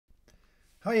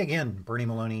Hi again, Bernie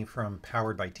Maloney from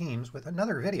Powered by Teams with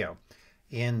another video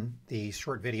in the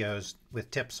short videos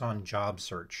with tips on job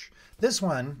search. This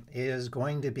one is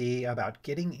going to be about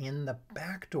getting in the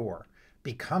back door,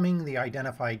 becoming the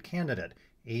identified candidate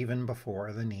even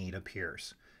before the need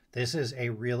appears. This is a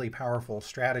really powerful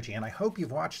strategy, and I hope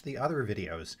you've watched the other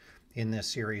videos in this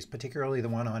series, particularly the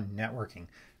one on networking,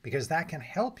 because that can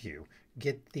help you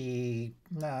get the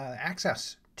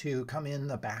access to come in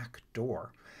the back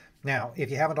door. Now, if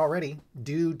you haven't already,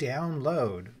 do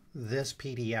download this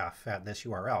PDF at this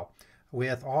URL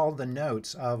with all the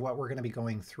notes of what we're going to be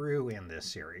going through in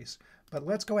this series. But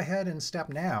let's go ahead and step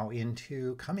now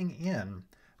into coming in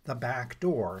the back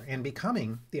door and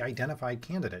becoming the identified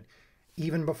candidate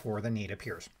even before the need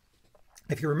appears.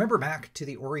 If you remember back to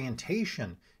the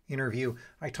orientation interview,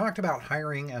 I talked about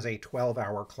hiring as a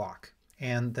 12-hour clock,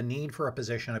 and the need for a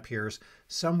position appears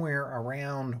somewhere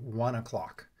around 1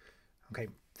 o'clock. Okay,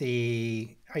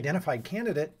 the identified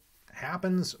candidate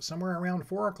happens somewhere around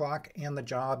 4 o'clock, and the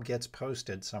job gets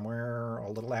posted somewhere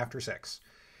a little after 6.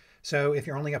 So if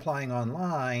you're only applying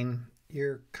online,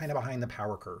 you're kind of behind the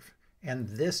power curve. And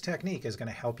this technique is going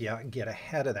to help you get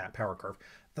ahead of that power curve.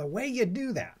 The way you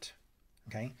do that,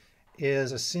 okay,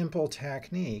 is a simple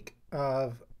technique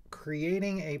of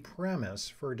creating a premise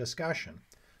for discussion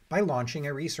by launching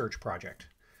a research project.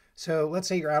 So let's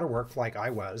say you're out of work like I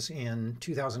was in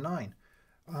 2009.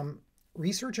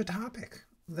 Research a topic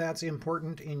that's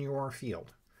important in your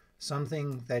field,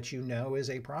 something that you know is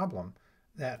a problem,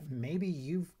 that maybe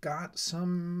you've got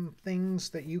some things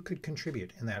that you could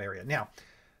contribute in that area. Now,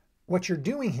 what you're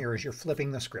doing here is you're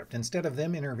flipping the script. Instead of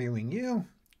them interviewing you,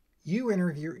 you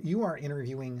are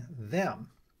interviewing them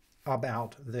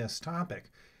about this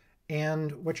topic.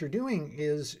 And what you're doing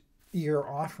is you're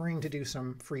offering to do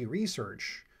some free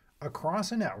research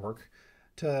across a network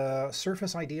to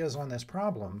surface ideas on this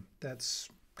problem that's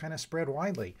kind of spread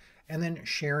widely, and then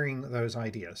sharing those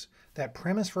ideas. That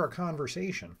premise for a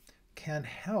conversation can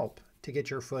help to get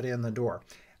your foot in the door.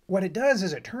 What it does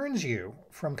is it turns you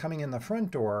from coming in the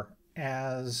front door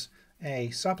as a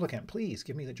supplicant, please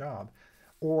give me the job,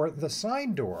 or the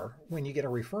side door when you get a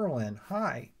referral in,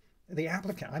 hi, I'm the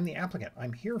applicant,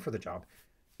 I'm here for the job.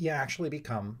 You actually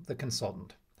become the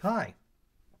consultant. Hi,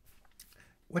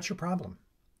 what's your problem?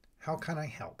 How can I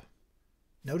help?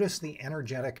 Notice the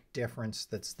energetic difference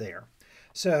that's there.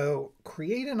 So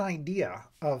create an idea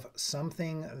of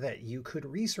something that you could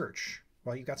research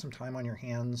while you've got some time on your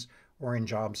hands or in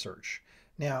job search.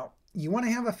 Now, you want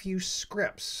to have a few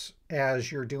scripts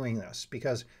as you're doing this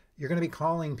because you're going to be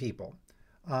calling people.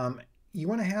 You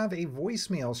want to have a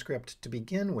voicemail script to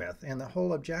begin with, and the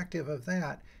whole objective of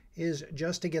that is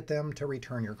just to get them to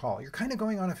return your call. You're kind of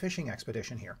going on a fishing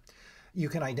expedition here. You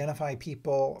can identify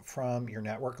people from your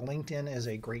network. LinkedIn is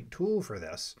a great tool for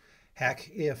this. Heck,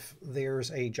 if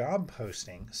there's a job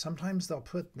posting, sometimes they'll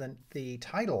put the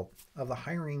title of the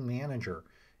hiring manager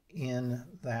in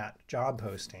that job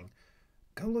posting.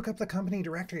 Go look up the company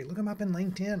directory. Look them up in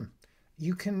LinkedIn.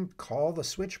 You can call the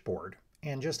switchboard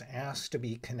and just ask to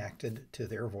be connected to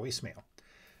their voicemail.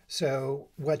 So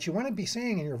what you want to be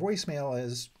saying in your voicemail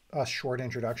is a short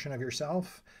introduction of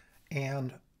yourself,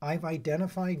 and I've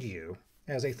identified you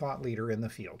as a thought leader in the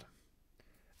field.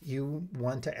 You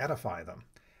want to edify them.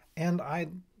 And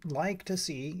I'd like to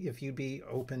see if you'd be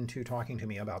open to talking to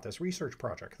me about this research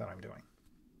project that I'm doing.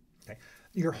 Okay.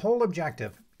 Your whole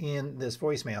objective in this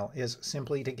voicemail is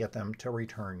simply to get them to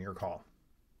return your call.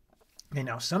 And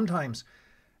now sometimes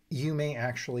you may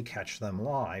actually catch them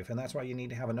live, and that's why you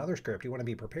need to have another script. You want to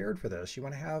be prepared for this. You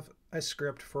want to have a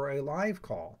script for a live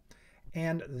call.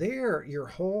 And there, your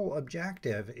whole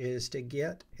objective is to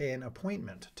get an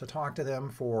appointment to talk to them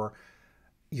for,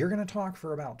 you're going to talk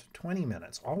for about 20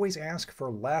 minutes. Always ask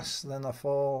for less than the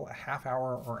full half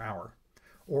hour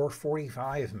or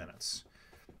 45 minutes,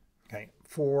 okay,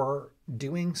 for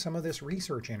doing some of this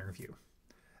research interview.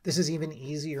 This is even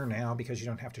easier now because you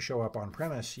don't have to show up on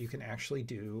premise. You can actually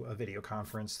do a video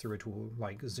conference through a tool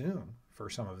like Zoom for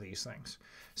some of these things.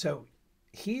 So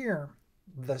here,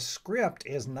 the script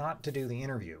is not to do the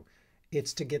interview.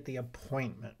 It's to get the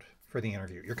appointment for the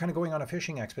interview. You're kind of going on a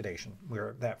fishing expedition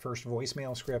where that first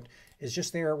voicemail script is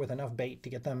just there with enough bait to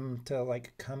get them to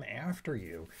like come after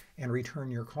you and return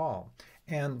your call.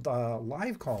 And the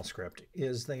live call script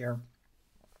is there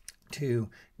to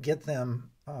get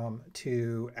them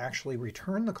to actually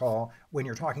return the call when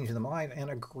you're talking to them live and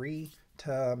agree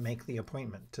to make the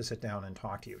appointment to sit down and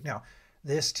talk to you. Now,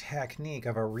 this technique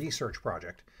of a research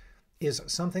project is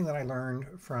something that I learned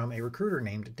from a recruiter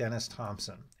named Dennis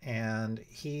Thompson. And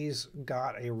he's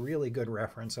got a really good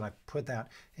reference, and I put that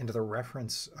into the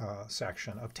reference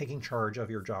section of taking charge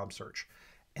of your job search.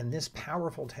 And this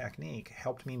powerful technique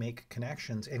helped me make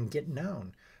connections and get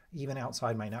known even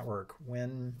outside my network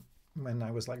when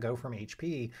I was let go from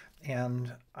HP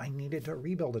and I needed to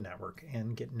rebuild a network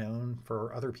and get known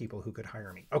for other people who could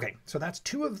hire me. Okay, so that's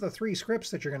 2 of the 3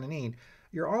 scripts that you're going to need.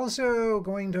 You're also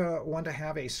going to want to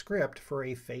have a script for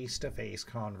a face-to-face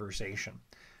conversation.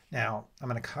 Now, I'm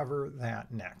going to cover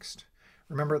that next.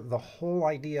 Remember, the whole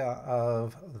idea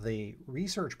of the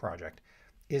research project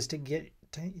is to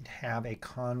have a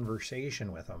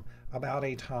conversation with them about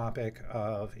a topic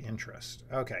of interest.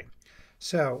 Okay,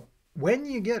 so when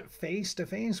you get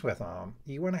face-to-face with them,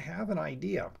 you want to have an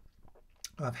idea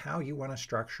of how you want to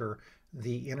structure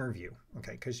the interview.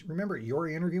 Okay, because remember, you're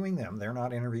interviewing them, they're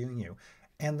not interviewing you.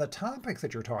 And the topic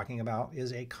that you're talking about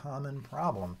is a common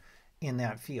problem in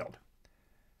that field.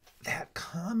 That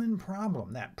common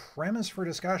problem, that premise for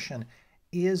discussion,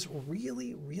 is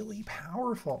really, really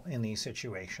powerful in these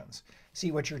situations.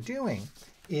 See, what you're doing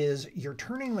is you're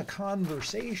turning the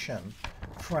conversation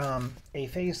from a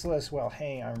faceless, well,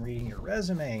 hey, I'm reading your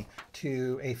resume,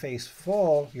 to a face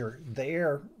full, you're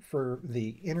there for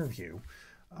the interview,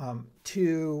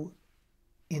 to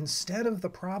instead of the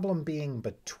problem being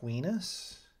between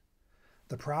us,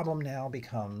 the problem now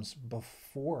becomes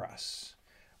before us,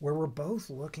 where we're both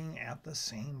looking at the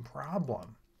same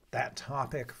problem, that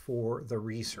topic for the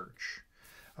research.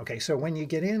 Okay, so when you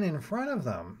get in front of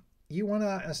them, you want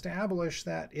to establish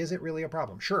that, is it really a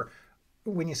problem? Sure,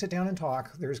 when you sit down and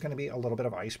talk, there's going to be a little bit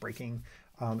of ice breaking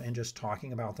and just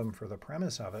talking about them for the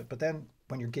premise of it. But then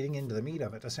when you're getting into the meat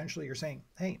of it, essentially you're saying,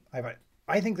 hey,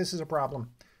 I think this is a problem.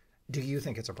 Do you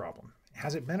think it's a problem?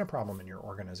 Has it been a problem in your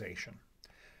organization?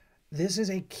 This is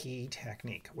a key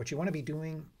technique. What you want to be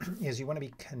doing is you want to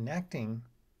be connecting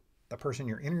the person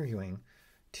you're interviewing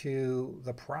to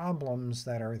the problems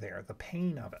that are there, the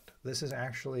pain of it. This is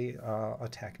actually a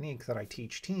technique that I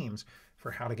teach teams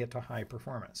for how to get to high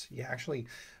performance. You actually,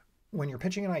 when you're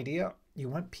pitching an idea, you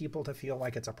want people to feel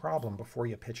like it's a problem before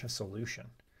you pitch a solution.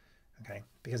 Okay,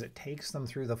 because it takes them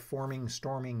through the forming,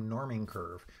 storming, norming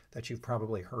curve that you've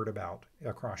probably heard about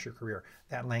across your career.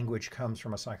 That language comes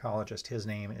from a psychologist. His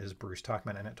name is Bruce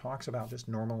Tuckman, and it talks about just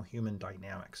normal human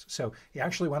dynamics. So you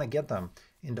actually want to get them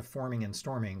into forming and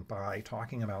storming by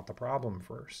talking about the problem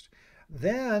first.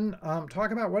 Then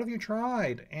talk about what have you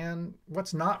tried and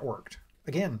what's not worked.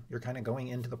 Again, you're kind of going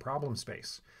into the problem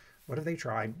space. What have they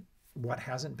tried? What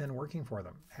hasn't been working for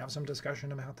them? Have some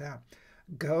discussion about that.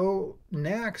 Go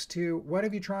next to what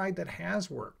have you tried that has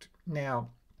worked. Now,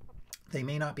 they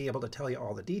may not be able to tell you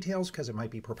all the details because it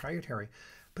might be proprietary,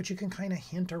 but you can kind of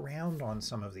hint around on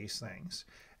some of these things.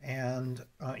 And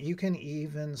you can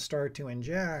even start to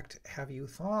inject, have you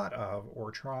thought of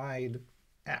or tried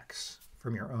X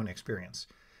from your own experience?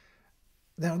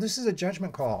 Now, this is a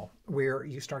judgment call where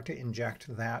you start to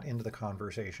inject that into the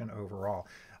conversation overall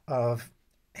of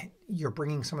you're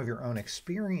bringing some of your own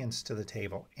experience to the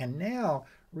table. And now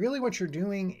really what you're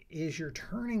doing is you're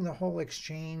turning the whole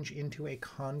exchange into a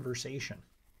conversation.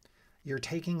 You're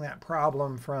taking that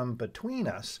problem from between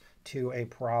us to a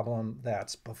problem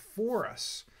that's before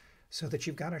us so that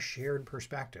you've got a shared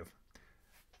perspective.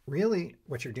 Really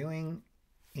what you're doing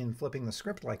in flipping the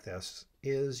script like this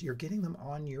is you're getting them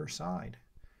on your side.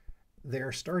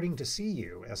 They're starting to see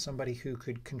you as somebody who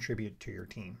could contribute to your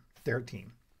team, their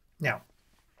team. Now,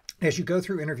 as you go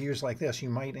through interviews like this, you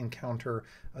might encounter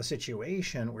a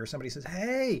situation where somebody says,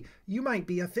 hey, you might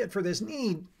be a fit for this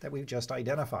need that we've just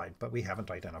identified, but we haven't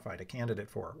identified a candidate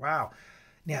for. Wow.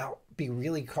 Now, be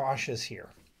really cautious here.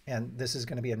 And this is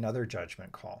going to be another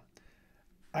judgment call.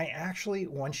 I actually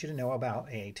want you to know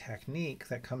about a technique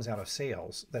that comes out of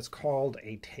sales that's called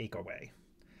a takeaway.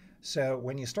 So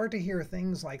when you start to hear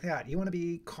things like that, you want to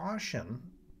be cautious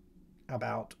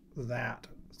about that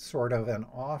sort of an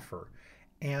offer.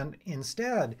 And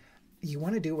instead, you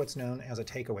want to do what's known as a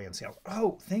takeaway in sales.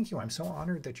 Oh, thank you. I'm so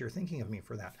honored that you're thinking of me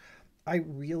for that. I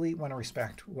really want to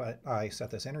respect what I set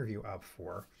this interview up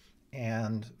for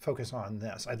and focus on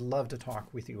this. I'd love to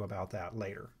talk with you about that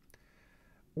later.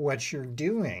 What you're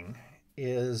doing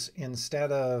is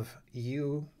instead of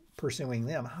you pursuing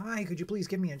them, hi, could you please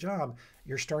give me a job?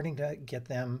 You're starting to get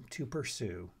them to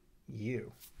pursue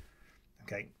you.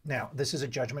 Okay, now this is a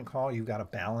judgment call. You've got to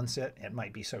balance it. It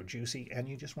might be so juicy and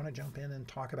you just want to jump in and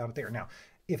talk about it there. Now,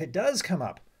 if it does come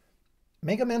up,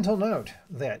 make a mental note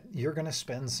that you're going to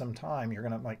spend some time. You're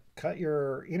going to cut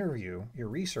your interview, your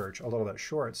research a little bit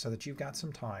short so that you've got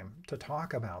some time to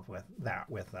talk about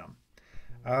with them.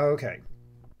 Okay,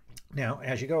 now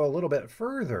as you go a little bit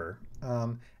further,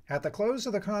 at the close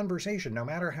of the conversation, no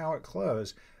matter how it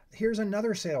closes, here's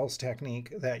another sales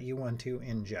technique that you want to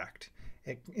inject.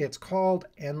 It's called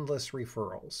endless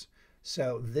referrals.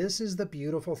 So this is the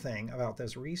beautiful thing about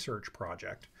this research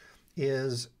project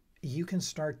is you can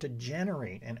start to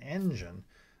generate an engine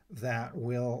that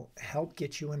will help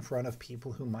get you in front of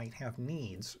people who might have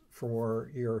needs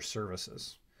for your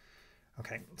services.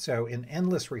 Okay, so in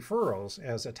endless referrals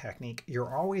as a technique,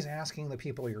 you're always asking the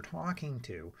people you're talking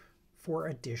to for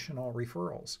additional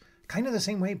referrals. Kind of the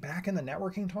same way back in the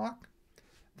networking talk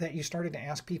that you started to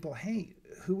ask people, hey,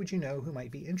 who would you know who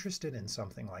might be interested in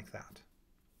something like that?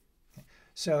 Okay.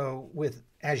 So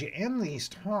as you end these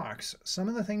talks, some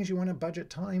of the things you want to budget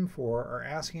time for are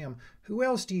asking them, who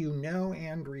else do you know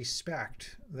and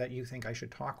respect that you think I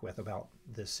should talk with about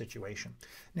this situation?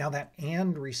 Now that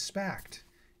and respect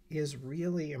is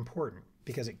really important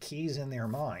because it keys in their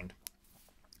mind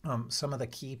some of the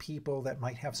key people that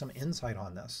might have some insight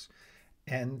on this,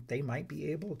 and they might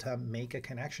be able to make a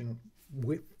connection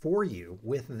for you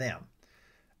with them.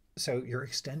 So you're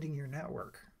extending your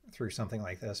network through something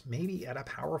like this, maybe at a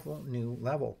powerful new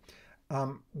level.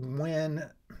 When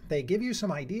they give you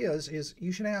some ideas,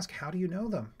 you should ask, how do you know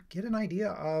them? Get an idea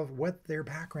of what their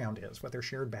background is, what their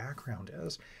shared background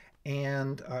is,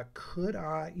 and could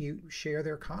you share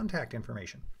their contact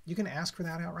information? You can ask for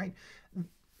that outright.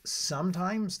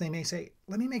 Sometimes they may say,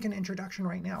 let me make an introduction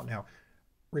right now. Now,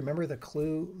 remember the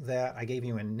clue that I gave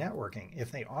you in networking.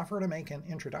 If they offer to make an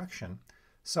introduction,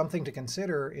 something to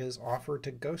consider is offer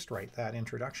to ghostwrite that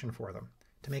introduction for them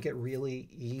to make it really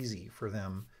easy for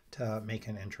them to make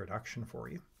an introduction for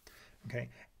you. Okay,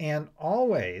 and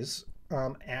always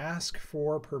ask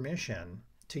for permission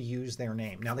to use their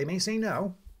name. Now, they may say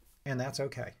no, and that's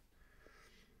okay.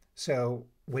 So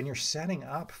when you're setting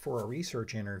up for a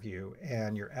research interview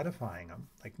and you're edifying them,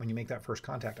 like when you make that first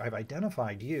contact, I've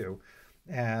identified you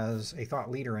as a thought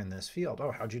leader in this field.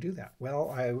 Oh, how'd you do that? Well,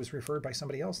 I was referred by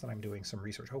somebody else that I'm doing some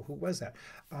research. Oh, who was that?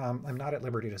 I'm not at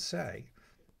liberty to say.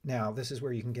 Now, this is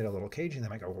where you can get a little cagey, and they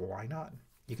might go, well, why not?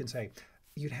 You can say,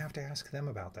 you'd have to ask them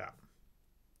about that.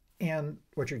 And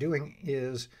what you're doing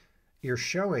is you're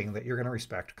showing that you're going to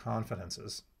respect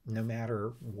confidences no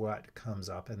matter what comes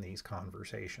up in these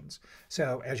conversations.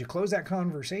 So as you close that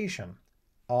conversation,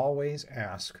 always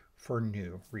ask for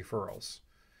new referrals.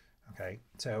 Okay,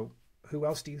 so who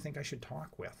else do you think I should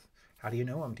talk with? How do you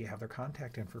know them? Do you have their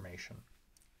contact information?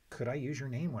 Could I use your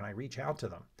name when I reach out to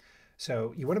them?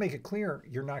 So you want to make it clear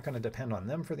you're not going to depend on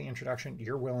them for the introduction.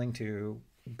 You're willing to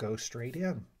go straight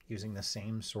in using the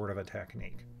same sort of a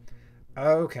technique.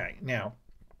 Okay, now,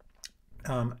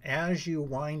 as you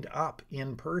wind up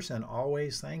in person,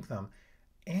 always thank them.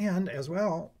 And as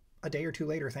well, a day or two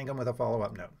later, thank them with a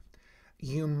follow-up note.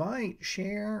 You might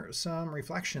share some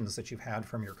reflections that you've had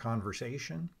from your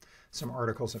conversation, some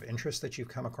articles of interest that you've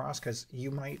come across, because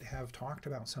you might have talked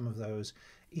about some of those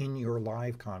in your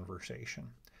live conversation.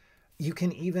 You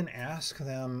can even ask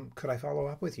them, could I follow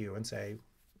up with you and say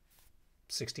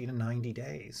 60 to 90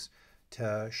 days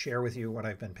to share with you what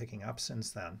I've been picking up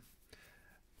since then.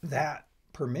 That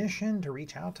permission to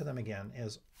reach out to them again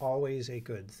is always a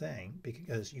good thing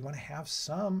because you want to have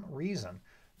some reason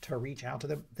to reach out to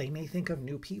them. They may think of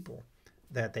new people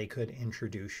that they could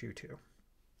introduce you to.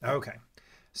 Okay,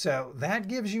 so that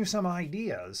gives you some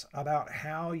ideas about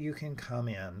how you can come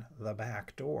in the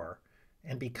back door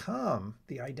and become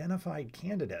the identified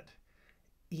candidate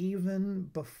even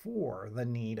before the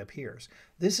need appears.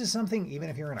 This is something, even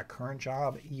if you're in a current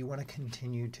job, you want to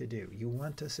continue to do. You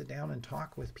want to sit down and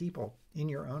talk with people in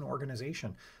your own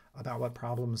organization about what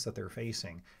problems that they're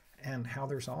facing and how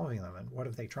they're solving them and what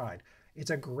have they tried.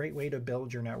 It's a great way to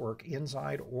build your network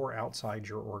inside or outside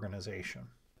your organization.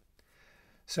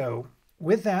 So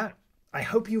with that, I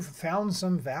hope you've found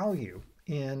some value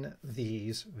in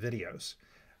these videos.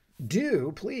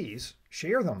 Do please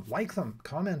share them, like them,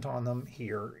 comment on them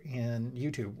here in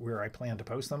YouTube where I plan to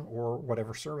post them or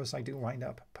whatever service I do wind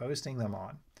up posting them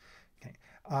on. Okay.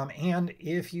 And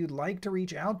if you'd like to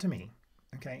reach out to me,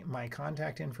 okay, my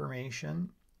contact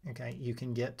information, okay, you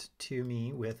can get to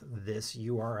me with this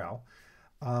URL.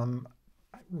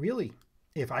 Really,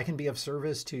 if I can be of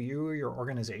service to you or your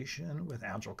organization with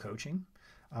Agile coaching,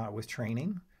 with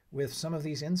training, with some of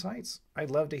these insights,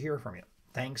 I'd love to hear from you.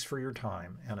 Thanks for your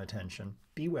time and attention.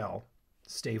 Be well,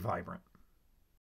 stay vibrant.